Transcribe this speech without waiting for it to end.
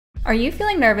Are you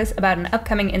feeling nervous about an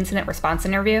upcoming incident response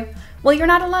interview? Well, you're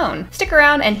not alone. Stick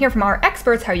around and hear from our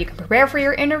experts how you can prepare for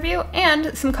your interview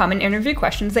and some common interview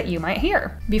questions that you might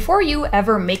hear. Before you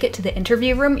ever make it to the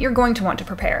interview room, you're going to want to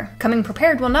prepare. Coming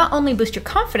prepared will not only boost your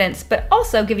confidence, but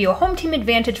also give you a home team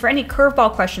advantage for any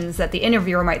curveball questions that the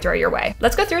interviewer might throw your way.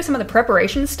 Let's go through some of the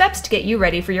preparation steps to get you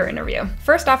ready for your interview.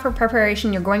 First off, for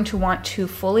preparation, you're going to want to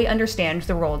fully understand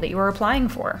the role that you are applying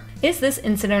for. Is this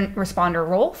incident responder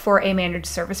role for a managed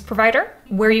service provider,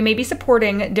 where you may be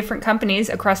supporting different companies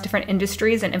across different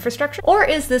industries and infrastructure? Or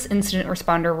is this incident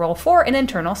responder role for an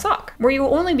internal SOC, where you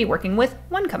will only be working with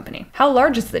one company? How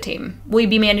large is the team? Will you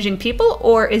be managing people,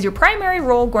 or is your primary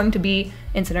role going to be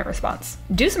incident response?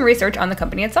 Do some research on the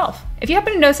company itself. If you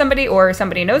happen to know somebody or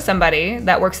somebody knows somebody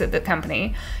that works at the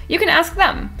company, you can ask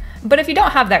them. But if you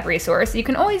don't have that resource, you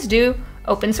can always do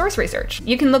open source research.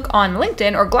 You can look on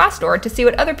LinkedIn or Glassdoor to see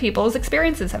what other people's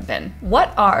experiences have been.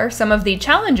 What are some of the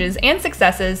challenges and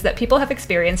successes that people have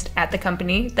experienced at the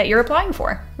company that you're applying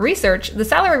for? Research the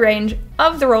salary range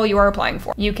of the role you are applying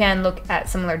for. You can look at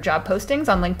similar job postings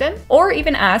on LinkedIn, or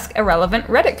even ask a relevant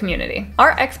Reddit community.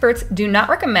 Our experts do not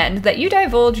recommend that you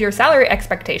divulge your salary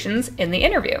expectations in the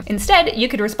interview. Instead, you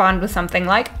could respond with something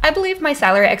like, "I believe my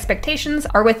salary expectations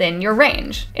are within your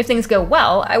range. If things go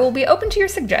well, I will be open to your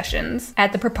suggestions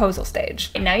at the proposal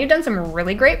stage." Now you've done some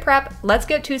really great prep, let's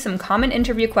get to some common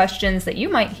interview questions that you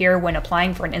might hear when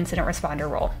applying for an incident responder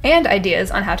role, and ideas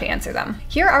on how to answer them.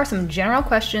 Here are some general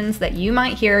questions that you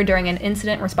might hear during an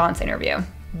incident response interview.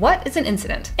 What is an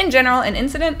incident? In general, an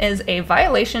incident is a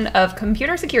violation of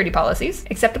computer security policies,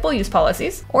 acceptable use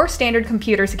policies, or standard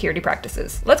computer security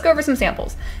practices. Let's go over some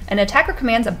samples. An attacker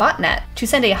commands a botnet to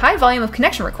send a high volume of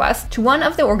connection requests to one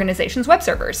of the organization's web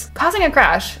servers, causing a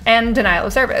crash and denial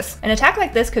of service. An attack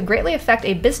like this could greatly affect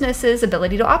a business's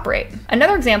ability to operate.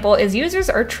 Another example is users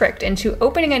are tricked into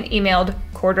opening an emailed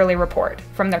quarterly report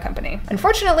from their company.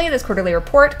 Unfortunately, this quarterly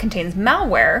report contains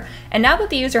malware, and now that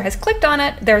the user has clicked on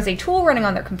it, there is a tool running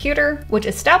on their computer which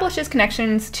establishes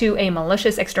connections to a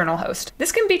malicious external host.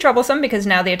 This can be troublesome because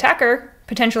now the attacker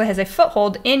potentially has a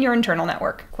foothold in your internal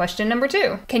network. Question number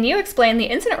 2. Can you explain the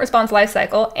incident response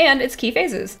lifecycle and its key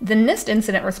phases? The NIST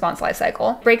incident response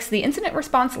lifecycle breaks the incident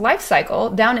response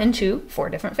lifecycle down into 4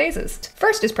 different phases.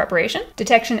 First is preparation,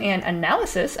 detection and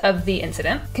analysis of the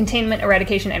incident, containment,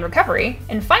 eradication, and recovery,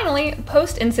 and finally,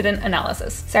 post-incident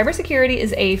analysis. Cybersecurity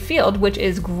is a field which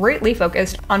is greatly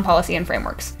focused on policy and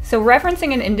frameworks. So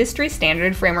referencing an industry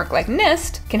standard framework like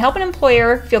NIST can help an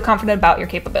employer feel confident about your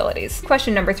capabilities.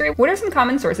 Question number 3. What are some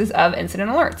common sources of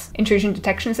incident alerts? Intrusion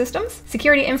detection systems,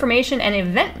 security information and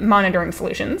event monitoring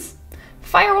solutions,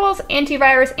 firewalls,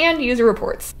 antivirus, and user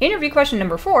reports. Interview question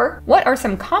number 4. What are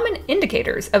some common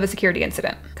indicators of a security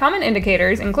incident? Common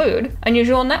indicators include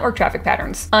unusual network traffic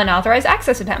patterns, unauthorized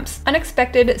access attempts,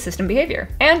 unexpected system behavior,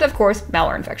 and of course,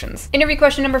 malware infections. Interview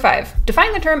question number 5.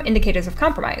 Define the term indicators of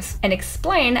compromise and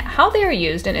explain how they are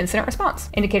used in incident response.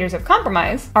 Indicators of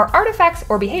compromise are artifacts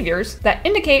or behaviors that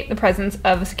indicate the presence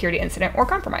of a security incident or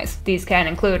compromise. These can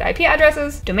include IP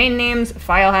addresses, domain names,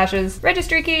 file hashes,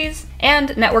 registry keys,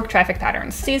 and network traffic patterns.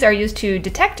 These are used to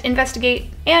detect,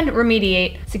 investigate, and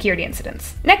remediate security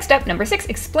incidents. Next up, number 6,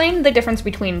 explain the difference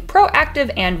between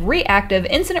proactive and reactive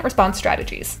incident response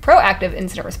strategies. Proactive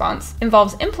incident response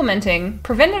involves implementing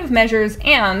preventative measures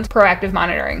and proactive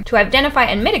monitoring to identify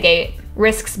and mitigate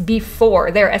risks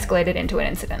before they're escalated into an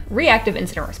incident. Reactive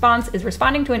incident response is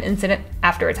responding to an incident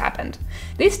after it's happened.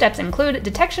 These steps include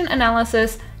detection,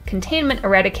 analysis, containment,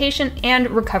 eradication, and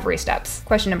recovery steps.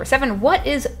 Question number 7, what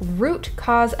is root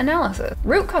cause analysis?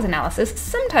 Root cause analysis,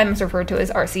 sometimes referred to as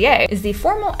RCA, is the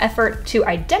formal effort to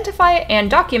identify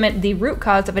and document the root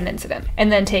cause of an incident,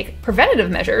 and then take preventative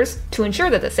measures to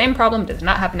ensure that the same problem does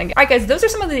not happen again. All right, guys, those are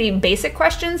some of the basic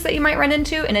questions that you might run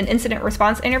into in an incident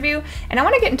response interview, and I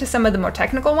want to get into some of the more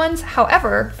technical ones.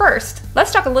 However, first,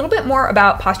 let's talk a little bit more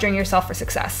about posturing yourself for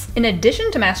success. In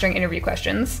addition to mastering interview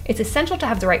questions, it's essential to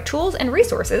have the right tools and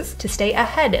resources to stay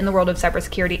ahead in the world of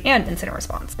cybersecurity and incident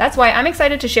response. That's why I'm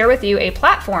excited to share with you a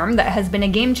platform that has been a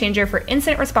game changer for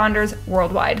incident responders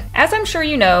worldwide. As I'm sure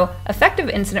you know, effective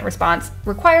incident response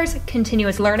requires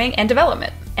continuous learning and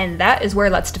development. And that is where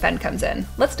LetsDefend comes in.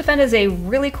 LetsDefend is a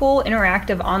really cool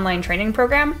interactive online training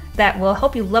program that will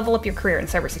help you level up your career in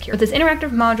cybersecurity. With its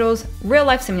interactive modules,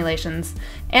 real-life simulations,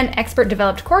 and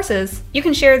expert-developed courses, you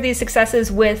can share these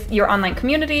successes with your online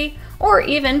community or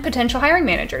even potential hiring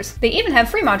managers. They even have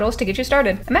free modules to get you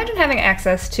started. Imagine having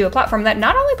access to a platform that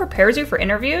not only prepares you for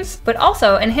interviews, but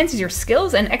also enhances your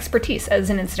skills and expertise as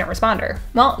an incident responder.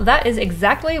 Well, that is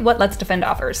exactly what LetsDefend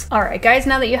offers. Alright guys,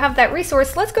 now that you have that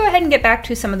resource, let's go ahead and get back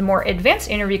to some of the more advanced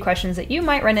interview questions that you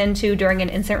might run into during an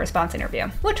incident response interview.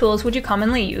 What tools would you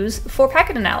commonly use for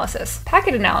packet analysis?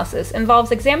 Packet analysis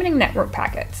involves examining network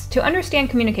packets to understand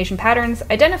communication patterns,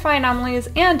 identify anomalies,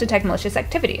 and detect malicious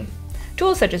activity.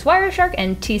 Tools such as Wireshark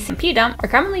and TCP-dump are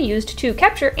commonly used to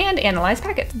capture and analyze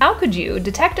packets. How could you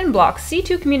detect and block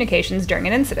C2 communications during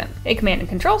an incident? A command and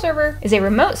control server is a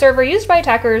remote server used by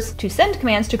attackers to send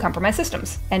commands to compromised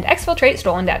systems and exfiltrate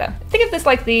stolen data. Think of this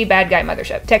like the bad guy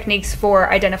mothership. Techniques for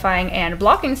identifying and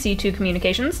blocking C2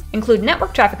 communications include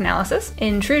network traffic analysis,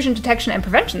 intrusion detection and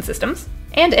prevention systems,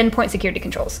 and endpoint security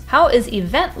controls. How is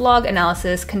event log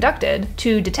analysis conducted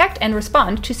to detect and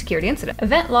respond to security incidents?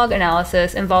 Event log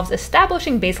analysis involves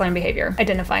establishing baseline behavior,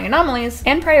 identifying anomalies,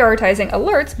 and prioritizing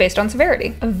alerts based on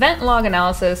severity. Event log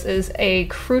analysis is a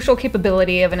crucial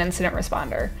capability of an incident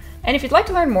responder. And if you'd like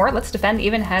to learn more, LetsDefend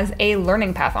even has a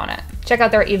learning path on it. Check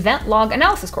out their event log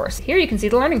analysis course. Here you can see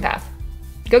the learning path.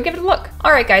 Go give it a look.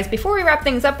 Alright guys, before we wrap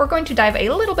things up, we're going to dive a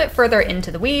little bit further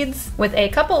into the weeds with a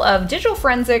couple of digital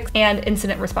forensics and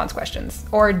incident response questions,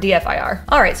 or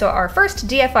DFIR. Alright, so our first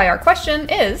DFIR question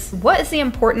is, what is the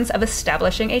importance of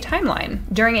establishing a timeline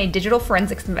during a digital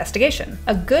forensics investigation?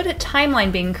 A good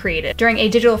timeline being created during a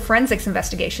digital forensics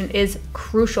investigation is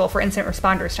crucial for incident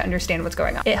responders to understand what's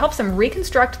going on. It helps them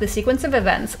reconstruct the sequence of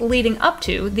events leading up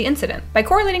to the incident. By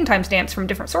correlating timestamps from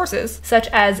different sources, such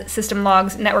as system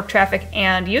logs, network traffic,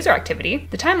 and user activity,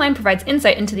 the timeline provides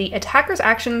insight into the attacker's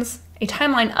actions, a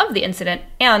timeline of the incident,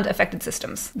 and affected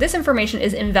systems. This information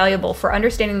is invaluable for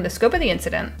understanding the scope of the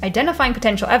incident, identifying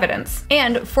potential evidence,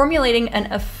 and formulating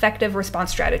an effective response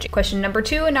strategy. Question number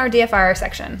 2 in our DFIR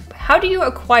section. How do you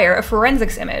acquire a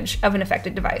forensics image of an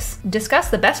affected device? Discuss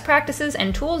the best practices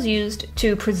and tools used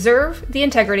to preserve the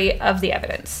integrity of the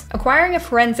evidence. Acquiring a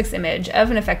forensics image of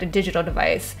an affected digital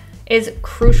device is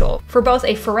crucial for both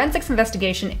a forensics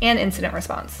investigation and incident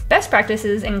response. Best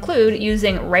practices include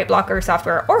using write blocker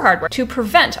software or hardware to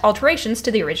prevent alterations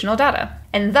to the original data,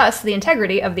 and thus the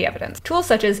integrity of the evidence. Tools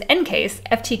such as Ncase,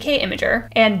 FTK Imager,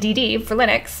 and DD for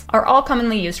Linux are all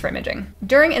commonly used for imaging.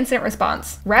 During incident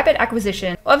response, rapid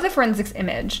acquisition of the forensics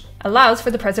image allows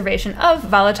for the preservation of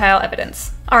volatile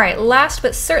evidence. Alright, last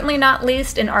but certainly not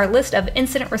least in our list of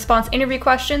incident response interview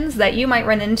questions that you might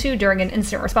run into during an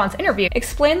incident response interview,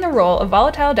 explain the role of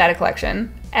volatile data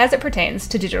collection as it pertains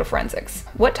to digital forensics.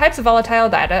 What types of volatile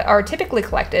data are typically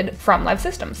collected from live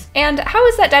systems? And how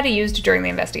is that data used during the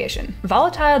investigation?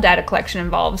 Volatile data collection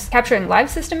involves capturing live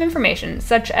system information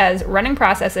such as running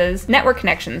processes, network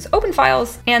connections, open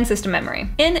files, and system memory.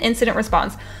 In incident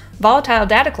response, volatile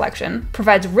data collection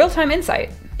provides real-time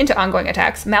insight into ongoing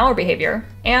attacks, malware behavior,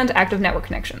 and active network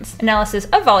connections. Analysis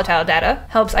of volatile data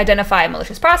helps identify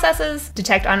malicious processes,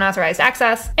 detect unauthorized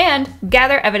access, and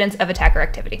gather evidence of attacker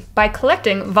activity. By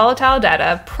collecting volatile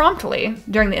data promptly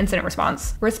during the incident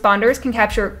response, responders can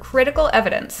capture critical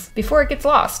evidence before it gets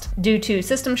lost due to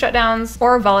system shutdowns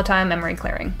or volatile memory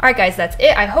clearing. Alright guys, that's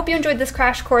it. I hope you enjoyed this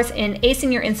crash course in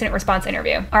acing your incident response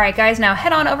interview. Alright guys, now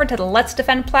head on over to the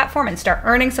LetsDefend platform and start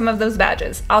earning some of those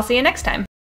badges. I'll see you next time.